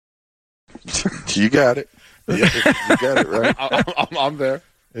You got it. Yeah. You got it right. I'm there.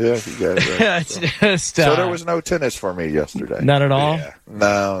 Yeah, you got it right. It's just, So there was no tennis for me yesterday. none at all. Yeah.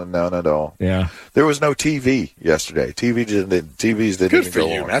 No, none at all. Yeah. There was no TV yesterday. TVs didn't Good even for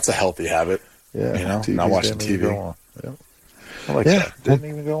go you. on. That's a healthy habit. Yeah, You know, TVs not watching didn't even TV. go on. Yeah. I like Yeah. that. Didn't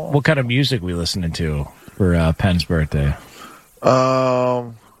even go on. What kind of music we listening to for Penn's birthday?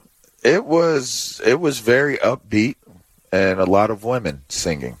 It was very upbeat and a lot of women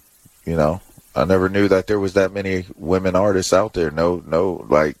singing. You know, I never knew that there was that many women artists out there. No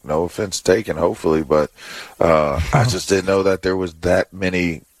offense taken, hopefully, but I just didn't know that there was that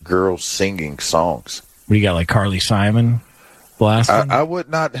many girls singing songs. What do you got, like Carly Simon blasting? I would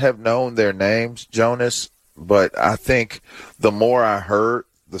not have known their names, Jonas, but I think the more I heard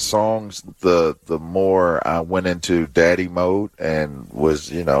the songs, the more I went into daddy mode and was,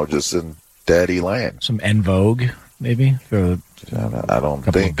 just in daddy land. Some En Vogue, maybe? For I don't a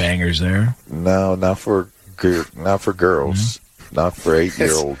couple think. of bangers there. No, not for girls. Mm-hmm. Not for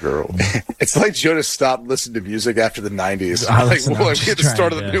 8-year-old girls. It's like Jonas stopped listening to music after the 90s. I Like, listen, I'm when we just hit the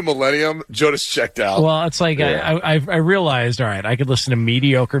start of trying the to- new millennium, Jonas checked out. Well, it's like Yeah. I realized, all right, I could listen to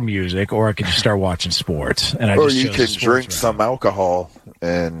mediocre music, or I could just start watching sports. And I Or just you chose can the sports drink route. some alcohol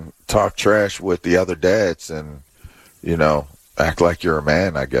and talk trash with the other dads and, act like you're a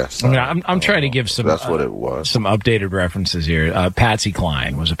man, I guess. I mean, I'm trying to give some. That's what it was. Some updated references here. Patsy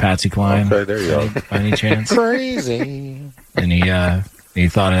Cline, was it Patsy Cline? Okay, there you go. By any chance? Crazy. Any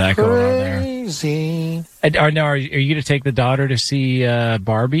thought of that going on there? Crazy. Are you going to take the daughter to see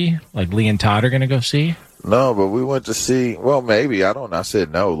Barbie? Like Lee and Todd are going to go see? No, but we went to see. Well, maybe I don't know. I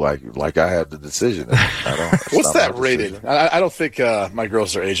said no, like I had the decision. I don't. it's What's not that my rated? decision. I don't think my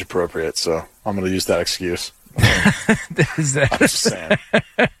girls are age appropriate, so I'm going to use that excuse. Is that- I'm just saying.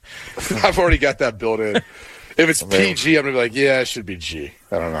 I've already got that built in. If it's PG, I'm going to be like, yeah, it should be G.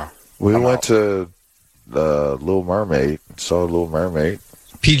 I don't know. We I'm went out. to Little Mermaid. Saw Little Mermaid.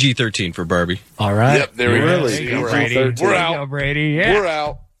 PG-13 for Barbie. All right. Yep, there we go. Really? See, Go, we're Brady. out. We're There you out. go, Brady. Yeah. We're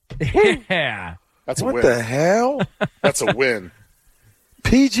out. Yeah. That's a What win. the hell? That's a win.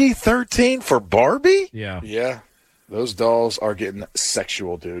 PG-13 for Barbie? Yeah. Yeah. Those dolls are getting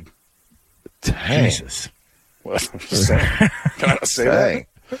sexual, dude. Dang. Jesus. What? I'm just saying. Can I not say Dang.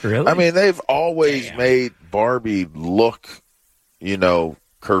 Really? I mean, they've always made Barbie look,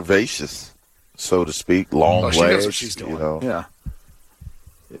 curvaceous, so to speak, long that? Oh, legs. she knows what she's doing. Yeah.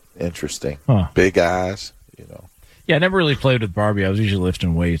 Interesting. Huh. Big eyes. Yeah, I never really played with Barbie. I was usually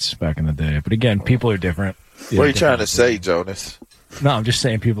lifting weights back in the day. But again, people are different. What are you trying to say, Jonas? No, I'm just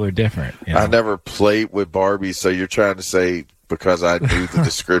saying people are different. You know? I never played with Barbie, so you're trying to say because I knew the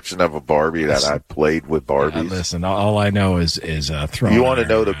description of a Barbie that I played with Barbies? Listen, all I know is throwing. You want to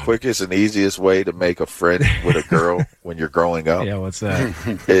know the around. quickest and easiest way to make a friend with a girl when you're growing up? Yeah, what's that?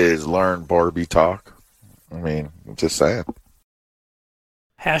 Is learn Barbie talk. I mean, I'm just saying.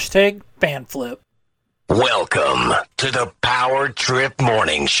 Hashtag fan flip. Welcome to the Power Trip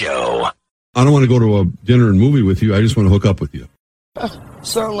Morning Show. I don't want to go to a dinner and movie with you. I just want to hook up with you.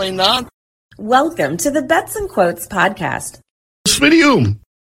 Certainly not. Welcome to the Bets and Quotes podcast. Smitty,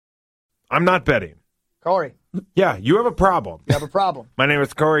 I'm not betting. Corey, Yeah, you have a problem. you have a problem. My name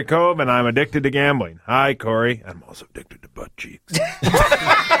is Corey Cove, and I'm addicted to gambling. Hi, Corey. I'm also addicted to butt cheeks.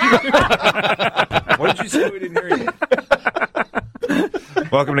 What did you say? We didn't hear you.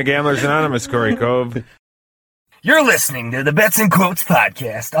 Welcome to Gamblers Anonymous, Corey Cove. You're listening to the Bets and Quotes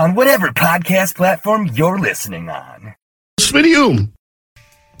podcast on whatever podcast platform you're listening on. Smitty,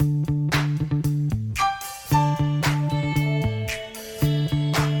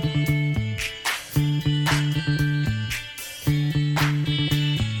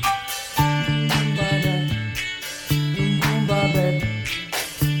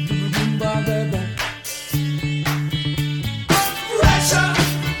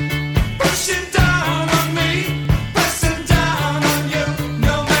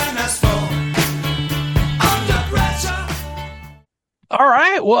 All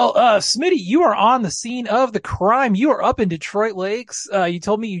right. Well, Smitty, you are on the scene of the crime. You are up in Detroit Lakes. You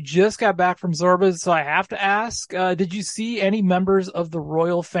told me you just got back from Zorba's, so I have to ask, did you see any members of the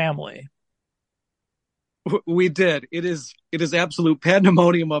royal family? We did. It is absolute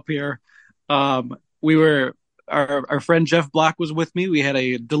pandemonium up here. We were our friend Jeff Block was with me. We had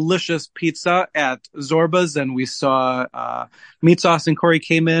a delicious pizza at Zorba's, and we saw Meat Sauce and Corey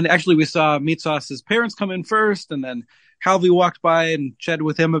came in. Actually, we saw Meat Sauce's parents come in first, and then Halvey walked by and chatted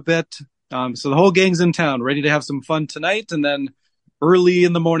with him a bit. So the whole gang's in town, ready to have some fun tonight, and then early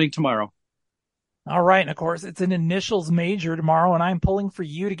in the morning tomorrow. All right. And of course, it's an initials major tomorrow, and I'm pulling for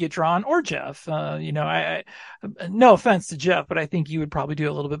you to get drawn, or Jeff. I no offense to Jeff, but I think you would probably do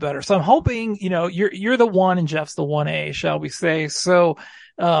a little bit better. So I'm hoping, you're the 1 and Jeff's the 1A, shall we say. So,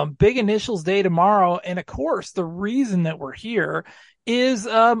 big initials day tomorrow. And of course, the reason that we're here is,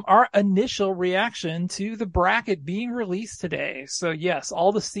 our initial reaction to the bracket being released today. So yes,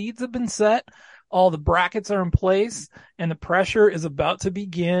 all the seeds have been set. All the brackets are in place and the pressure is about to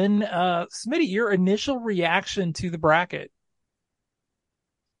begin. Smitty, your initial reaction to the bracket.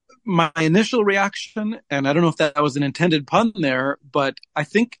 My initial reaction, and I don't know if that was an intended pun there, but I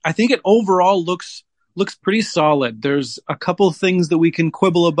think it overall looks pretty solid. There's a couple of things that we can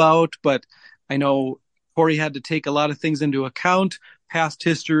quibble about, but I know Corey had to take a lot of things into account, past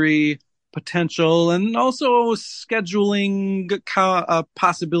history, potential, and also scheduling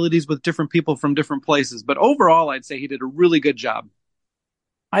possibilities with different people from different places. But overall, I'd say he did a really good job.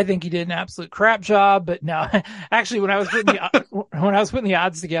 I think he did an absolute crap job, but no, actually, when I was putting the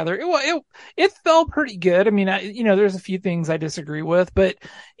odds together, it felt pretty good. I mean, there's a few things I disagree with, but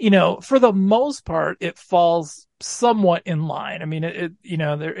for the most part, it falls somewhat in line. I mean,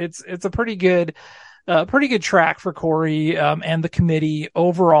 it's a pretty good track for Corey, and the committee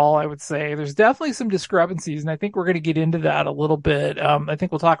overall. I would say there's definitely some discrepancies, and I think we're going to get into that a little bit. I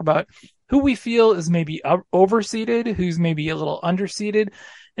think we'll talk about who we feel is maybe overseeded, who's maybe a little underseeded.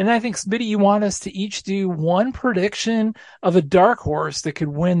 And I think, Smitty, you want us to each do one prediction of a dark horse that could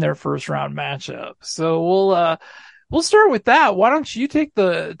win their first round matchup. So we'll start with that. Why don't you take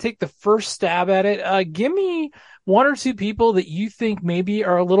the first stab at it? Give me 1 or 2 people that you think maybe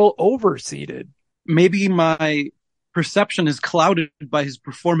are a little overseeded. Maybe my perception is clouded by his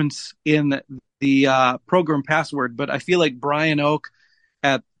performance in the program password, but I feel like Brian Oak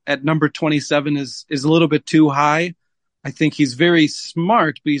at number 27 is a little bit too high. I think he's very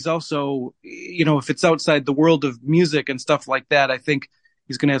smart, but he's also, if it's outside the world of music and stuff like that, I think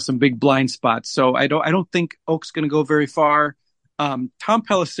he's going to have some big blind spots. So I don't think Oak's going to go very far. Tom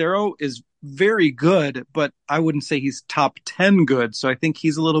Pelissero is very good, but I wouldn't say he's top 10 good. So I think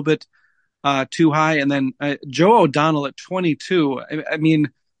he's a little bit too high. And then Joe O'Donnell at 22. I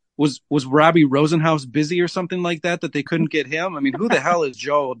mean, was Robbie Rosenhaus busy or something like that they couldn't get him? I mean, who the hell is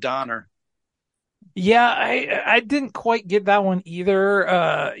Joe O'Donnell? Yeah, I didn't quite get that one either.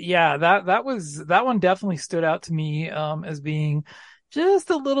 That one definitely stood out to me as being just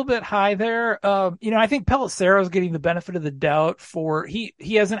a little bit high there. I think Pelissero is getting the benefit of the doubt for he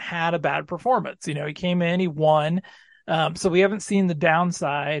hasn't had a bad performance. He came in, he won. So we haven't seen the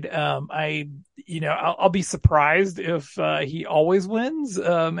downside. I'll be surprised if he always wins.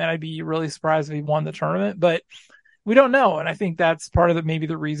 And I'd be really surprised if he won the tournament, but we don't know. And I think that's part of maybe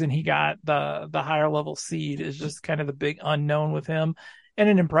the reason he got the higher level seed is just kind of the big unknown with him and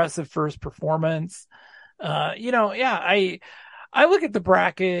an impressive first performance. I look at the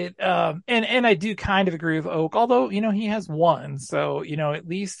bracket, and I do kind of agree with Oak, although, he has won. So, at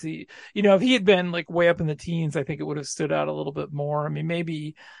least if he had been like way up in the teens, I think it would have stood out a little bit more. I mean,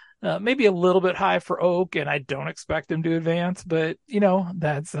 maybe a little bit high for Oak, and I don't expect him to advance, but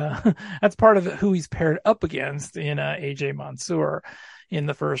that's part of who he's paired up against in AJ Mansour in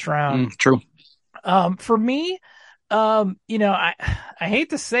the first round. True. For me, I hate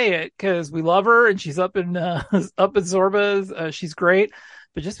to say it because we love her and she's up in Zorba's. She's great,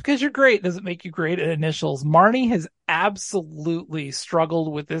 but just because you're great doesn't make you great at initials. Marnie has absolutely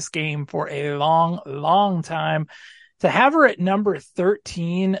struggled with this game for a long, long time. To have her at number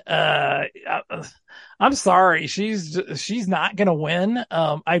 13, I'm sorry, she's not going to win.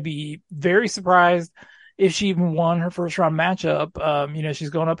 I'd be very surprised if she even won her first round matchup. She's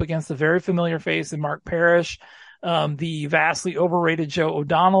going up against a very familiar face in Mark Parrish. The vastly overrated Joe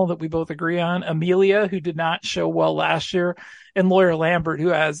O'Donnell that we both agree on, Amelia, who did not show well last year, and Lawyer Lambert,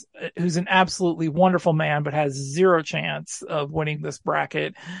 who's an absolutely wonderful man, but has zero chance of winning this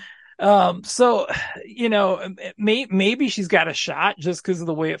bracket. Maybe she's got a shot just because of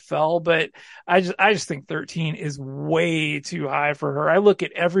the way it fell, but I just think 13 is way too high for her. I look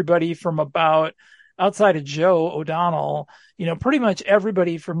at everybody from about outside of Joe O'Donnell, pretty much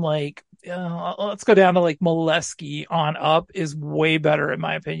everybody from let's go down to like Molesky on up is way better in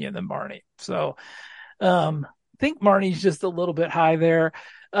my opinion than Marnie. So, I think Marnie's just a little bit high there.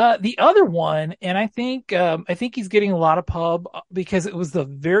 The other one, and I think he's getting a lot of pub because it was the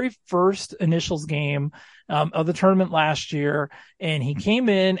very first initials game, of the tournament last year. And he came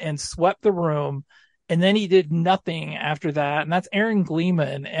in and swept the room, and then he did nothing after that. And that's Aaron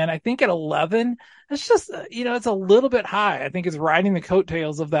Gleeman. And I think at 11, it's just, it's a little bit high. I think it's riding the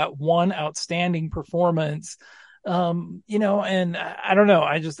coattails of that one outstanding performance. And I don't know.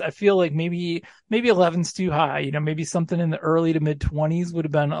 I feel like maybe 11's too high, maybe something in the early to mid 20s would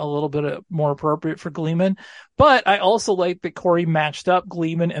have been a little bit more appropriate for Gleeman. But I also like that Corey matched up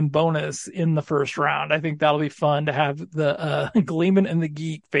Gleeman and Bonus in the first round. I think that'll be fun to have the Gleeman and the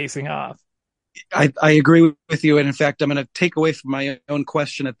Geek facing off. I agree with you. And in fact, I'm going to take away from my own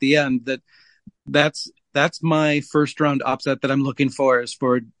question at the end that's my first round upset that I'm looking for, is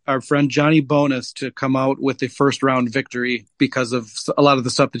for our friend Johnny Bonus to come out with a first round victory because of a lot of the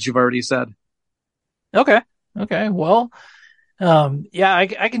stuff that you've already said. Okay. Well,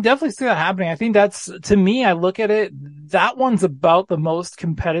 I can definitely see that happening. I think to me, I look at it, that one's about the most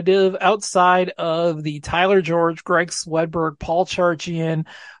competitive outside of the Tyler George, Greg Swedberg, Paul Charchian,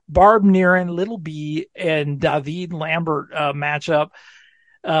 Barb Niren, Little B, and David Lambert matchup.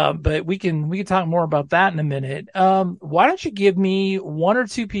 But we can talk more about that in a minute. Why don't you give me one or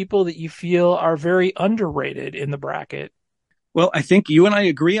two people that you feel are very underrated in the bracket? Well, I think you and I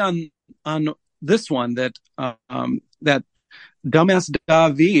agree on this one, that dumbass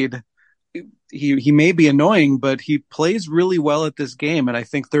David, he may be annoying, but he plays really well at this game. And I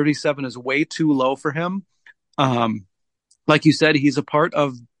think 37 is way too low for him. Like you said, he's a part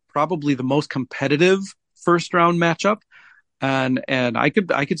of probably the most competitive first round matchup. And I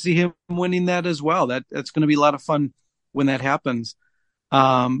could see him winning that as well. That's going to be a lot of fun when that happens.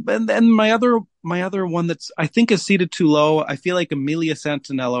 And then my other one that's, I think, is seated too low. I feel like Amelia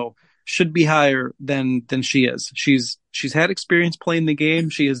Santinello should be higher than she is. She's had experience playing the game.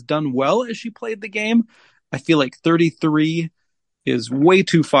 She has done well as she played the game. I feel like 33 is way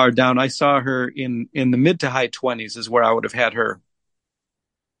too far down. I saw her in the mid to high 20s is where I would have had her.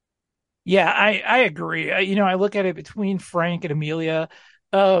 Yeah, I agree. I look at it between Frank and Amelia.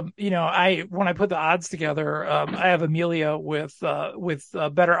 When I put the odds together, I have Amelia with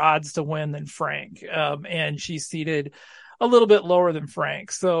better odds to win than Frank. And she's seated a little bit lower than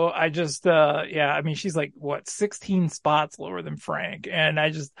Frank. So I just, she's like 16 spots lower than Frank. And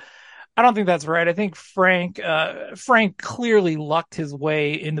I don't think that's right. I think Frank clearly lucked his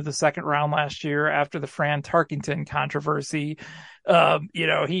way into the second round last year after the Fran Tarkington controversy.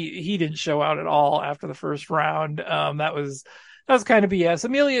 He didn't show out at all after the first round. That was kind of BS.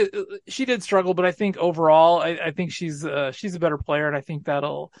 Amelia, she did struggle, but I think overall, I think she's a better player, and I think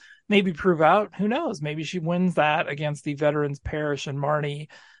that'll maybe prove out. Who knows? Maybe she wins that against the veterans Parrish and Marnie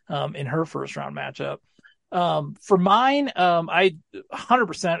in her first round matchup. For mine, I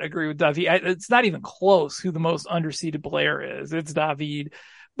 100% agree with David. It's not even close who the most underseeded player is. It's David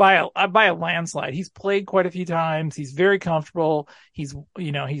by a landslide. He's played quite a few times. He's very comfortable. He's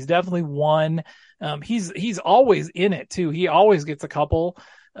definitely won. He's always in it too. He always gets a couple.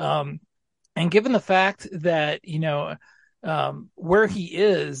 And given the fact that, where he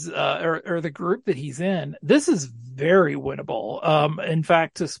is, or the group that he's in, this is very winnable. In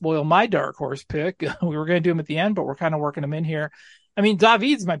fact, to spoil my dark horse pick, we were going to do him at the end, but we're kind of working him in here. I mean,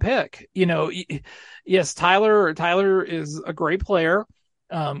 David's my pick. Yes, Tyler is a great player.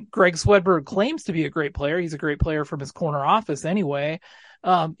 Greg Swedberg claims to be a great player. He's a great player from his corner office anyway.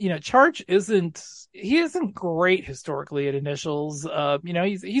 Charch isn't great historically at initials.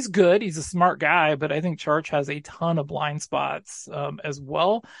 He's good. He's a smart guy, but I think Charch has a ton of blind spots, as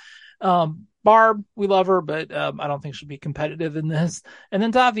well. Barb, we love her, but I don't think she'll be competitive in this. And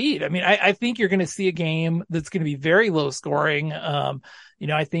then David, I think you're going to see a game that's going to be very low scoring.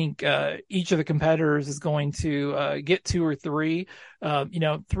 I think each of the competitors is going to get 2 or 3.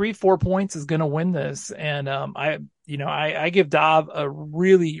 3-4 points is going to win this. And I give Dav a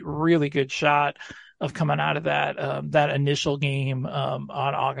really, really good shot of coming out of that initial game on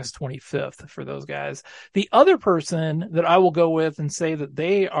August 25th for those guys. The other person that I will go with and say that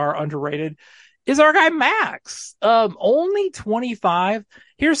they are underrated is our guy Max. Only 25.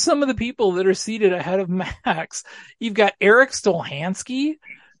 Here's some of the people that are seated ahead of Max. You've got Eric Stolhansky,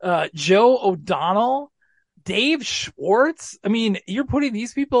 Joe O'Donnell, Dave Schwartz. You're putting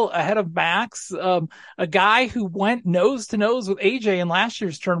these people ahead of Max, a guy who went nose to nose with AJ in last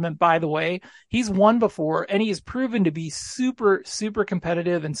year's tournament, by the way. He's won before, and he has proven to be super, super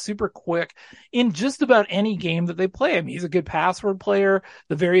competitive and super quick in just about any game that they play. He's a good password player.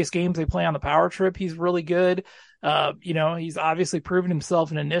 The various games they play on the power trip, he's really good. He's obviously proven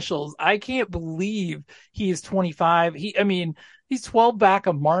himself in initials. I can't believe he is 25. He's 12 back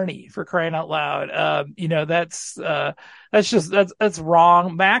of Marnie, for crying out loud. That's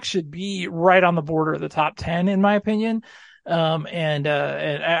wrong. Max should be right on the border of the top 10, in my opinion. And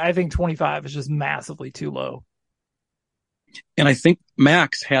I think 25 is just massively too low. And I think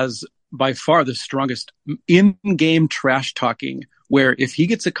Max has by far the strongest in-game trash talking, where if he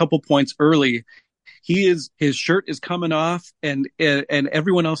gets a couple points early, his shirt is coming off, and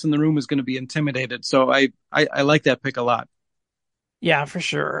everyone else in the room is going to be intimidated. So I like that pick a lot. Yeah, for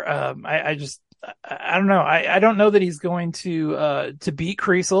sure. I don't know. I don't know that he's going to beat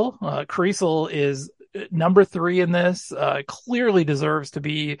Creasel. Creasel is number 3 in this. Clearly deserves to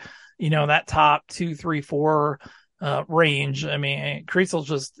be, that top 2, 3, 4 range. I mean,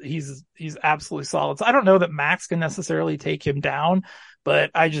 Creasel's he's absolutely solid. So I don't know that Max can necessarily take him down, but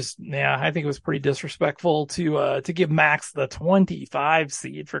I think it was pretty disrespectful to give Max the 25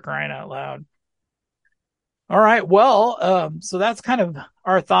 seed, for crying out loud. All right. Well, so that's kind of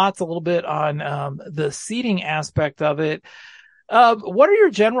our thoughts a little bit on the seeding aspect of it. What are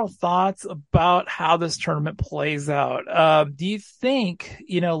your general thoughts about how this tournament plays out? Do you think,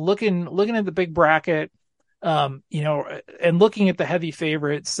 looking at the big bracket, and looking at the heavy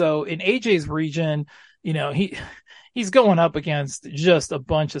favorites, so in AJ's region, he's going up against just a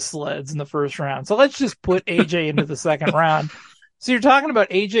bunch of sleds in the first round. So let's just put AJ into the second round. So you're talking about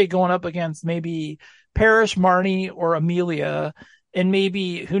AJ going up against maybe Parrish, Marnie, or Amelia, and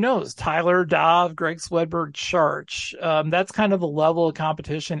maybe, who knows, Tyler, Dov, Greg Swedberg, Charch. That's kind of the level of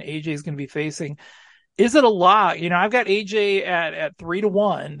competition AJ is going to be facing. Is it a lot? I've got AJ at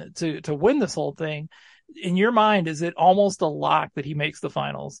 3-1 to win this whole thing. In your mind, is it almost a lock that he makes the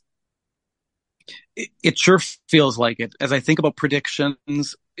finals? It sure feels like it. As I think about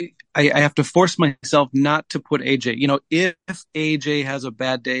predictions, I have to force myself not to put AJ. If AJ has a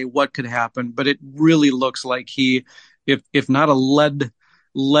bad day, what could happen? But it really looks like if not a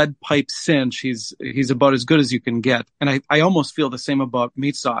lead pipe cinch, he's about as good as you can get. And I almost feel the same about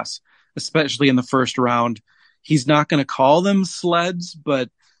Meat Sauce, especially in the first round. He's not going to call them sleds, but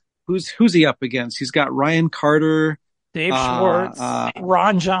who's he up against? He's got Ryan Carter, Dave Schwartz,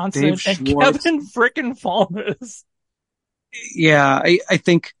 Ron Johnson, and Kevin frickin' Falmus. Yeah, I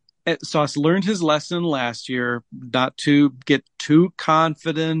think Sauce learned his lesson last year not to get too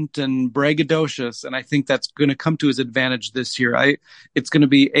confident and braggadocious, and I think that's going to come to his advantage this year. It's going to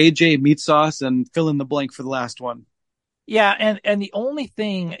be AJ, Meat Sauce, and fill in the blank for the last one. Yeah, and the only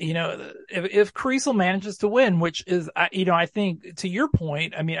thing, if Creasel manages to win, which is, I think, to your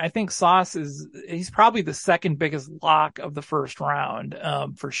point, I think Sauce he's probably the second biggest lock of the first round,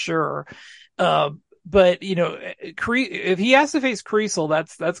 for sure. But, if he has to face Creasel,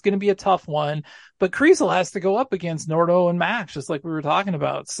 that's going to be a tough one. But Creasel has to go up against Nordo and Max, just like we were talking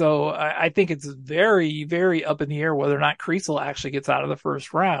about. So I think it's very, very up in the air whether or not Creasel actually gets out of the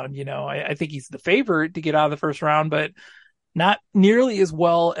first round. I think he's the favorite to get out of the first round, but not nearly as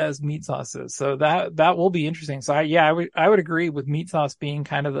well as Meat Sauce is. So that will be interesting. So I would agree with Meat Sauce being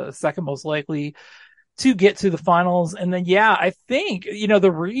kind of the second most likely to get to the finals. And then, I think,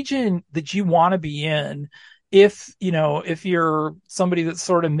 the region that you want to be in, if you're somebody that's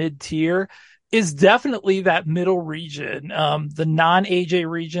sort of mid-tier, is definitely that middle region, the non-AJ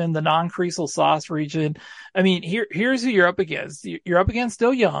region, the non-Creasel Sauce region. Here's who you're up against. You're up against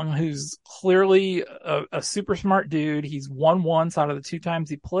Still Young, who's clearly a super smart dude. He's won once out of the 2 times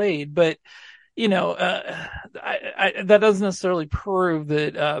he played, but that doesn't necessarily prove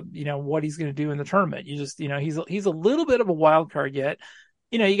that, what he's going to do in the tournament. You just, he's a little bit of a wild card yet.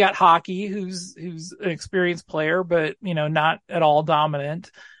 You got Hockey, who's an experienced player, but, not at all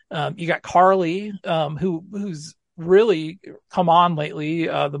dominant. You got Carly, who's really come on lately,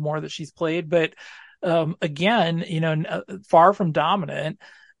 the more that she's played, but, again, far from dominant.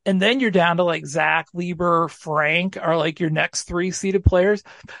 And then you're down to like Zach, Lieber, Frank are like your next 3 seeded players.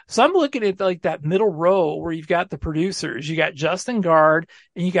 So I'm looking at like that middle row where you've got the producers. You got Justin Guard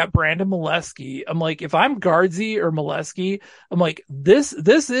and you got Brandon Molesky. I'm like, if I'm Guardsy or Molesky, I'm like, this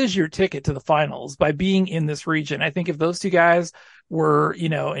is your ticket to the finals by being in this region. I think if those 2 guys were, in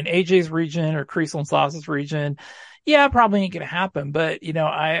AJ's region or Creasel and Sauce's region, probably ain't going to happen. But,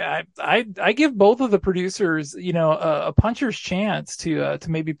 I give both of the producers, a puncher's chance to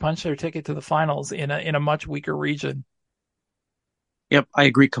maybe punch their ticket to the finals in a much weaker region. Yep, I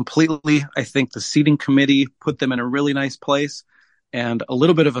agree completely. I think the seeding committee put them in a really nice place. And a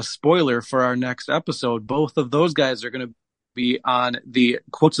little bit of a spoiler for our next episode, both of those guys are going to be on the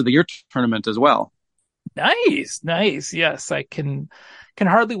Quotes of the Year tournament as well. Nice. Yes, I can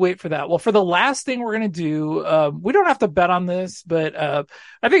hardly wait for that. Well, for the last thing we're going to do, we don't have to bet on this, but I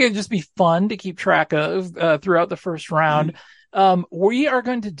think it'd just be fun to keep track of throughout the first round. We are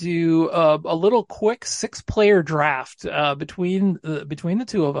going to do a little quick 6-player draft between the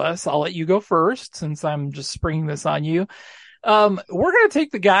 2 of us. I'll let you go first since I'm just springing this on you. We're going to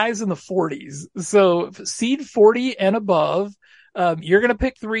take the guys in the 40s. So seed 40 and above. You're going to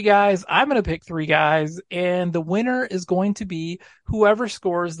pick 3 guys. I'm going to pick 3 guys. And the winner is going to be whoever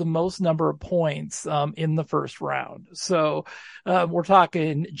scores the most number of points in the first round. So we're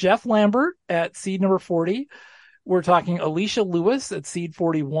talking Jeff Lambert at seed number 40. We're talking Alicia Lewis at seed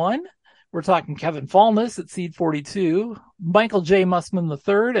 41. We're talking Kevin Fallness at seed 42, Michael J. Mussman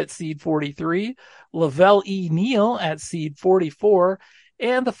III at seed 43, Lavelle E. Neal at seed 44,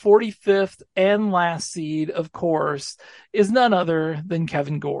 and the 45th and last seed, of course, is none other than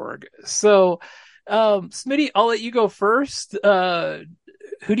Kevin Gorg. So, Smitty, I'll let you go first. Who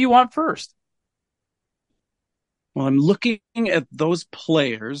do you want first? Well, I'm looking at those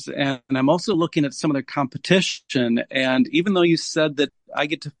players, and I'm also looking at some of their competition. And even though you said that I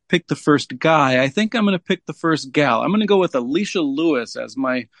get to pick the first guy, I think I'm going to pick the first gal. I'm going to go with Alicia Lewis as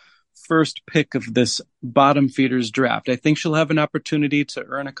my first pick of this bottom feeders draft. I think she'll have an opportunity to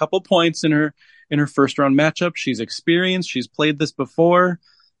earn a couple points in her first round matchup. She's experienced. She's played this before.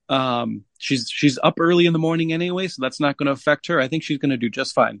 She's up early in the morning anyway, so that's not going to affect her. I think she's going to do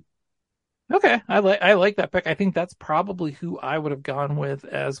just fine. Okay, I like that pick. I think that's probably who I would have gone with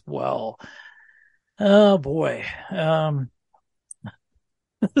as well. Oh boy,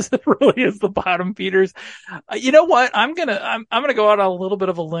 this really is the bottom feeders. You know what? I'm gonna go out on a little bit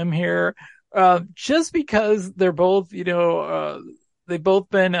of a limb here, just because they're both, they've both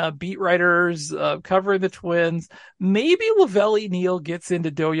been beat writers covering the Twins. Maybe Lavelle Neal gets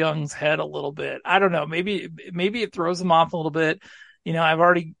into Do Young's head a little bit. I don't know. Maybe it throws him off a little bit. I've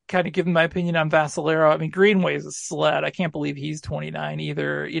already kind of given my opinion on Vassalero. I mean, Greenway's a sled. I can't believe he's 29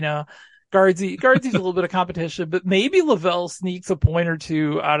 either. Guardsy's a little bit of competition, but maybe Lavelle sneaks a point or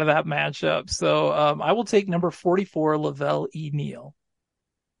two out of that matchup. So I will take number 44, Lavelle E. Neal.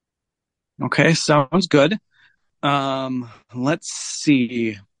 Okay, sounds good. Let's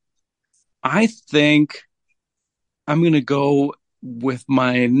see. I think I'm going to go with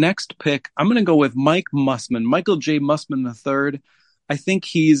my next pick. I'm going to go with Mike Mussman, Michael J. Mussman III. I think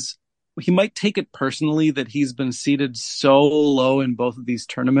he might take it personally that he's been seated so low in both of these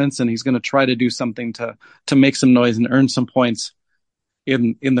tournaments, and he's going to try to do something to make some noise and earn some points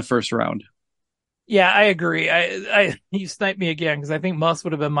in the first round. Yeah, I agree. You sniped me again because I think Muss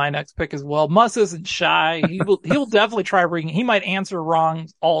would have been my next pick as well. Muss isn't shy. He'll definitely try ringing. He might answer wrong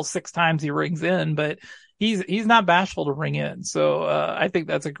all 6 times he rings in, but he's not bashful to ring in. So I think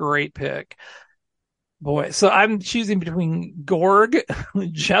that's a great pick. Boy, so I'm choosing between Gorg,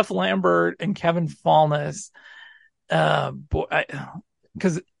 Jeff Lambert, and Kevin Fallness.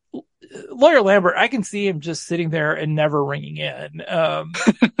 Because Lawyer Lambert, I can see him just sitting there and never ringing in.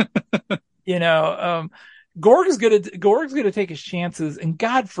 Gorg's gonna take his chances, and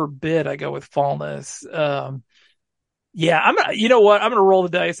God forbid I go with Fallness. I'm gonna roll the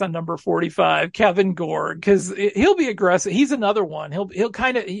dice on number 45, Kevin Gorg, because he'll be aggressive. He's another one.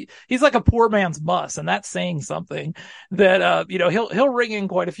 He's like a poor man's Muss, and that's saying something. That he'll ring in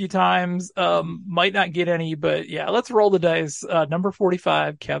quite a few times. Might not get any, but yeah, let's roll the dice. Number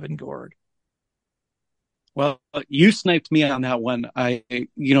 45, Kevin Gorg. Well, you sniped me on that one.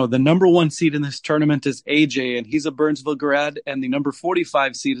 The number 1 seed in this tournament is AJ, and he's a Burnsville grad, and the number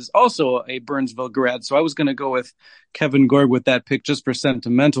 45 seed is also a Burnsville grad. So I was going to go with Kevin Gorg with that pick just for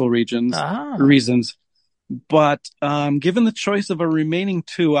sentimental reasons. But given the choice of a remaining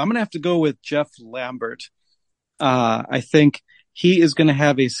 2, I'm going to have to go with Jeff Lambert. I think he is going to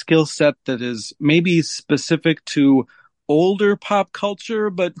have a skill set that is maybe specific to older pop culture,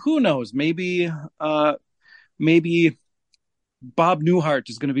 but who knows? Maybe Bob Newhart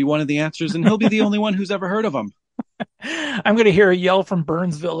is going to be one of the answers, and he'll be the only one who's ever heard of him. I'm going to hear a yell from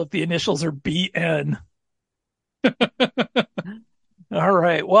Burnsville if the initials are BN. All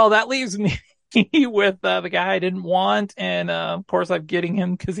right. Well, that leaves me with the guy I didn't want, and of course I'm getting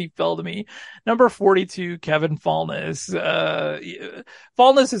him because he fell to me. Number 42, Kevin Fallness.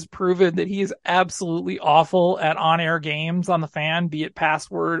 Fallness has proven that he is absolutely awful at on-air games on the Fan, be it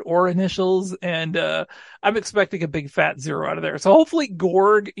password or initials, and I'm expecting a big fat 0 out of there. So hopefully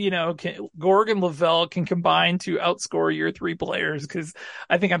Gorg and Lavelle can combine to outscore your 3 players, because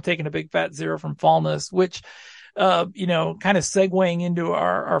I think I'm taking a big fat 0 from Fallness, which kind of segueing into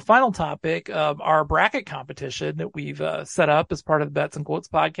our final topic, our bracket competition that we've set up as part of the Bets and Quotes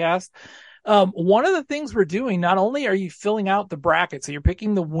podcast. One of the things we're doing, not only are you filling out the bracket, so you're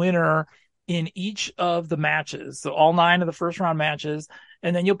picking the winner in each of the matches, so all 9 of the first round matches,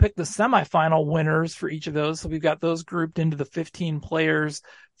 and then you'll pick the semifinal winners for each of those. So we've got those grouped into the 15 players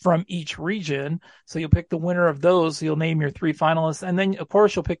from each region. So you'll pick the winner of those. So you'll name your 3 finalists, and then of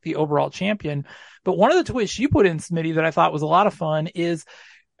course you'll pick the overall champion. But one of the twists you put in, Smitty, that I thought was a lot of fun is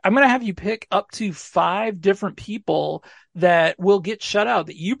I'm going to have you pick up to 5 different people that will get shut out,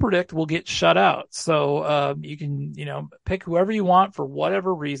 that you predict will get shut out. So you can, pick whoever you want for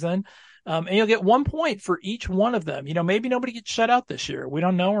whatever reason. And you'll get 1 point for each one of them. Maybe nobody gets shut out this year. We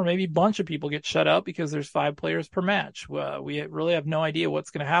don't know, or maybe a bunch of people get shut out because there's 5 players per match. We really have no idea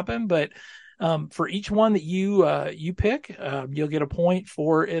what's going to happen, but for each one that you pick, you'll get a point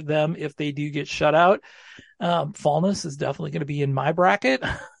for them if they do get shut out. Fallness is definitely going to be in my bracket.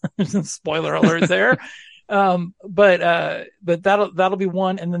 Spoiler alert there. But that'll be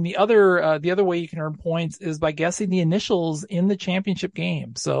one. And then the other way you can earn points is by guessing the initials in the championship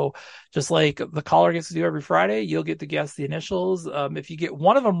game. So just like the caller gets to do every Friday, you'll get to guess the initials. If you get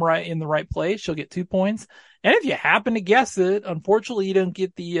one of them right in the right place, you'll get 2 points. And if you happen to guess it, unfortunately, you don't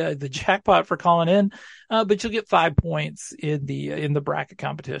get the jackpot for calling in, but you'll get 5 points in the bracket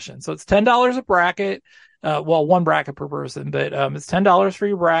competition. So it's $10 a bracket. 1 bracket per person, but it's $10 for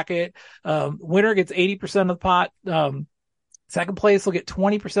your bracket. Winner gets 80% of the pot. Second place will get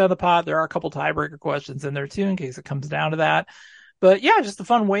 20% of the pot. There are a couple tiebreaker questions in there too, in case it comes down to that. But yeah, just a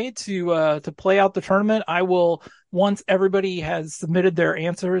fun way to play out the tournament. I will, once everybody has submitted their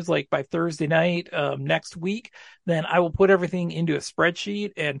answers, like by Thursday night next week, then I will put everything into a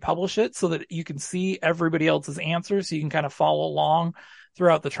spreadsheet and publish it so that you can see everybody else's answers, so you can kind of follow along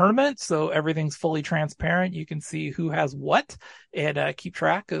throughout the tournament. So everything's fully transparent. You can see who has what and keep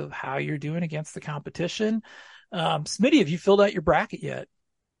track of how you're doing against the competition. Smitty, have you filled out your bracket yet?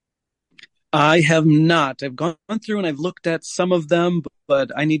 I have not. I've gone through and I've looked at some of them,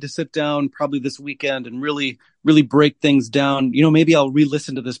 but I need to sit down probably this weekend and really, really break things down. Maybe I'll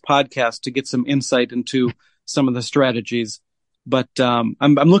re-listen to this podcast to get some insight into some of the strategies. But I'm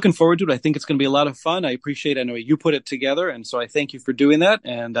looking forward to it. I think it's going to be a lot of fun. I know you put it together, and so I thank you for doing that.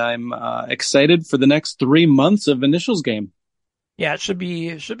 And I'm excited for the next 3 months of Initials game. Yeah, it should be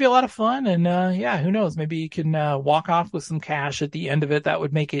a lot of fun. And who knows? Maybe you can walk off with some cash at the end of it. That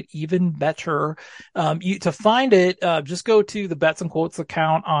would make it even better. To find it, just go to the Bets and Quotes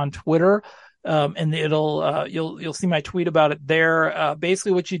account on Twitter. And it'll, you'll see my tweet about it there.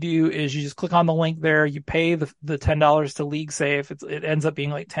 Basically what you do is you just click on the link there, you pay the $10 to League Safe. It ends up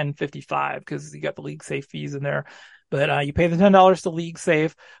being like $10.55 because you got the League Safe fees in there. But, you pay the $10 to League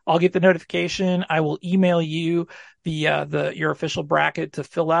Safe. I'll get the notification. I will email you your official bracket to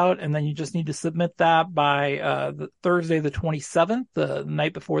fill out. And then you just need to submit that by, the Thursday, the 27th, the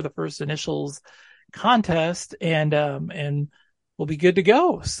night before the first Initials contest. And we'll be good to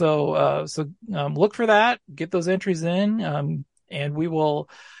go. So look for that, get those entries in, and we'll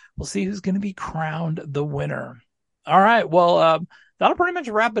see who's going to be crowned the winner. All right. Well, that'll pretty much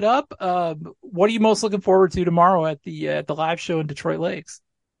wrap it up. What are you most looking forward to tomorrow at the live show in Detroit Lakes?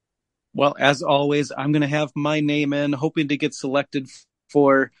 Well, as always, I'm going to have my name in, hoping to get selected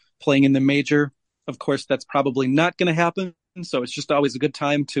for playing in the major. Of course, that's probably not going to happen. So it's just always a good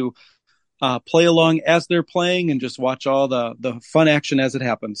time to play along as they're playing and just watch all the fun action as it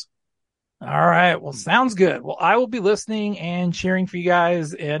happens. All right. Well, sounds good. Well, I will be listening and cheering for you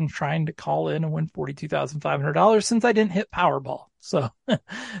guys and trying to call in and win $42,500 since I didn't hit Powerball. So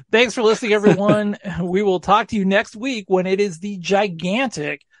thanks for listening, everyone. We will talk to you next week when it is the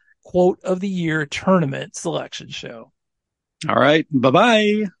gigantic Quote of the Year tournament selection show. All right.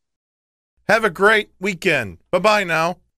 Bye-bye. Have a great weekend. Bye-bye now.